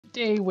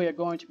today we are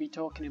going to be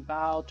talking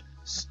about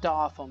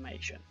star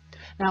formation.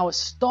 Now, a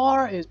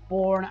star is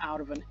born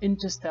out of an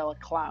interstellar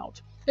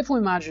cloud. If we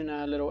imagine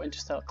a little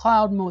interstellar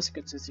cloud mostly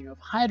consisting of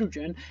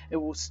hydrogen, it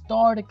will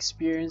start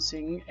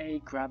experiencing a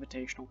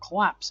gravitational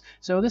collapse.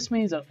 So this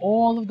means that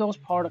all of those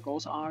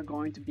particles are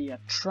going to be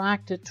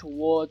attracted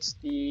towards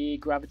the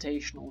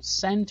gravitational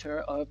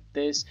center of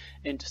this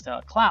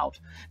interstellar cloud.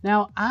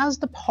 Now, as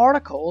the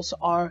particles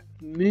are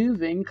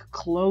moving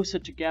closer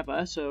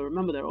together, so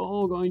remember they're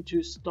all going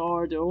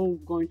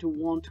to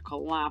want to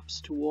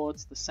collapse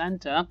towards the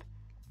center.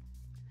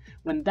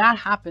 When that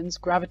happens,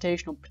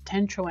 gravitational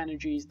potential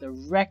energy is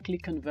directly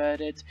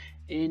converted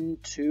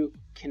into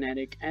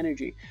kinetic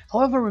energy.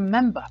 However,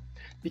 remember,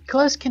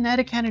 because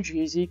kinetic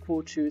energy is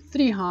equal to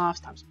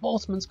 3/2 times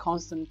Boltzmann's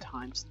constant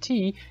times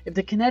t, if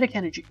the kinetic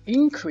energy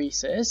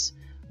increases,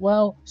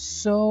 well,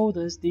 so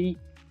does the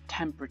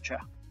temperature.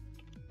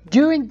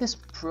 During this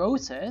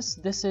process,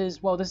 this is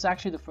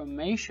actually the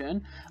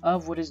formation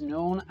of what is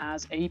known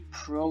as a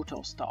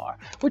protostar,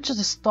 which is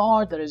a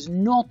star that has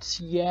not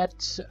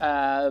yet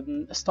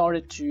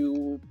started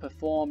to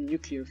perform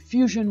nuclear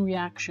fusion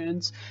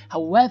reactions.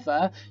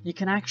 However, you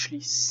can actually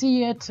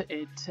see it.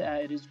 It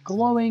is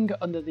glowing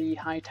under the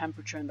high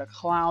temperature and the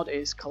cloud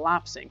is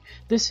collapsing.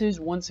 This is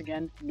once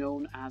again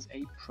known as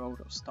a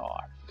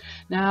protostar.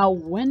 Now,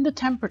 when the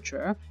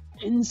temperature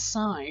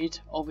inside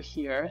over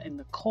here in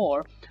the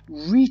core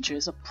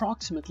reaches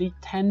approximately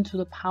 10 to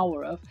the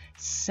power of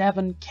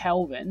 7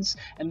 kelvins,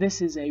 and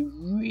this is a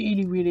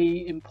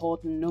really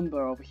important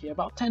number over here,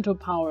 about 10 to the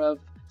power of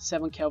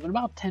 7 Kelvin,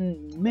 about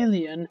 10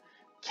 million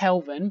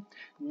Kelvin,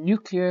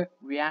 nuclear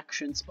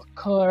reactions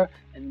occur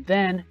and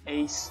then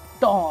a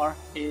star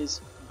is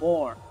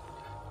born.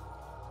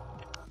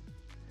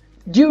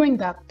 During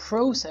that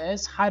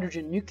process,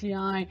 hydrogen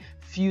nuclei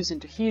fuse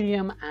into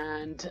helium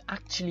and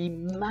actually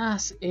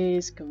mass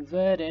is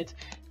converted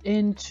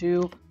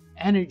into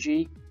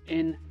energy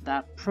in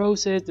that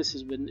process. This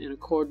has been in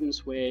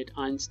accordance with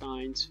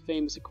Einstein's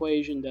famous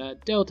equation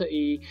that delta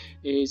E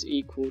is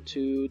equal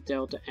to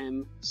delta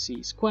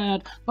mc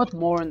squared, but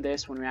more on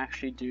this when we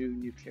actually do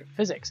nuclear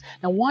physics.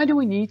 Now, why do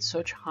we need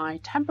such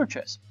high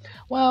temperatures?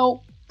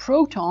 Well,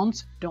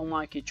 protons don't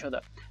like each other.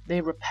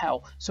 They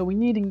repel. So we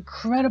need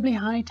incredibly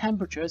high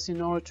temperatures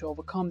in order to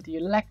overcome the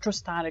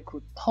electrostatic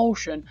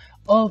repulsion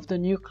of the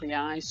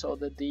nuclei so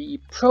that the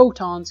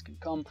protons can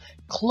come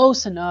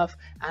close enough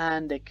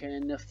and they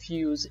can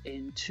fuse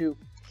into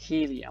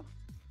helium.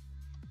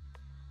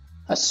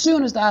 As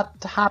soon as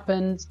that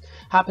happens,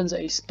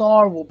 a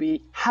star will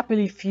be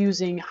happily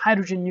fusing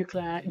hydrogen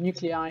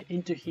nuclei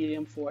into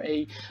helium for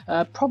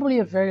probably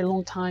a very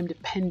long time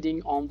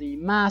depending on the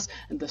mass,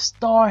 and the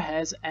star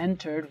has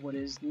entered what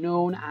is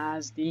known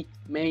as the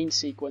main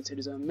sequence. It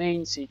is a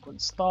main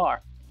sequence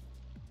star.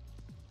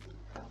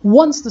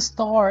 Once the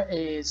star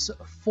is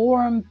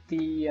formed,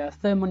 the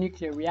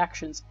thermonuclear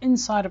reactions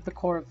inside of the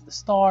core of the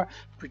star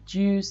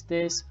produce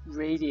this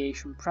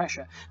radiation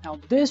pressure. Now,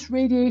 this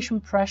radiation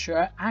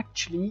pressure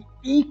actually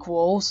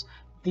equals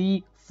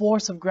the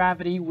force of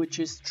gravity, which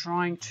is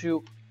trying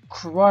to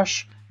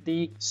crush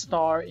the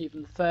star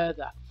even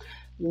further.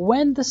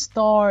 When the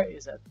star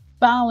is at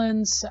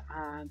balance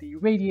and the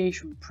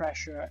radiation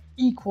pressure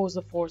equals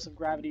the force of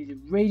gravity, the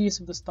radius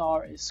of the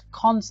star is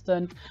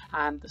constant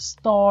and the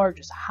star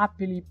just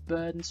happily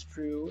burns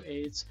through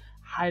its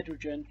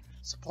hydrogen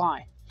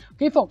supply.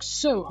 Okay folks,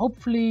 so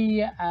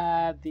hopefully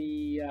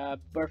the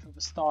birth of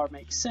a star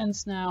makes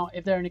sense now.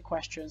 If there are any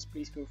questions,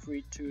 please feel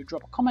free to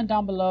drop a comment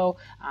down below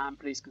and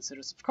please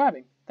consider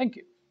subscribing. Thank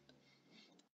you.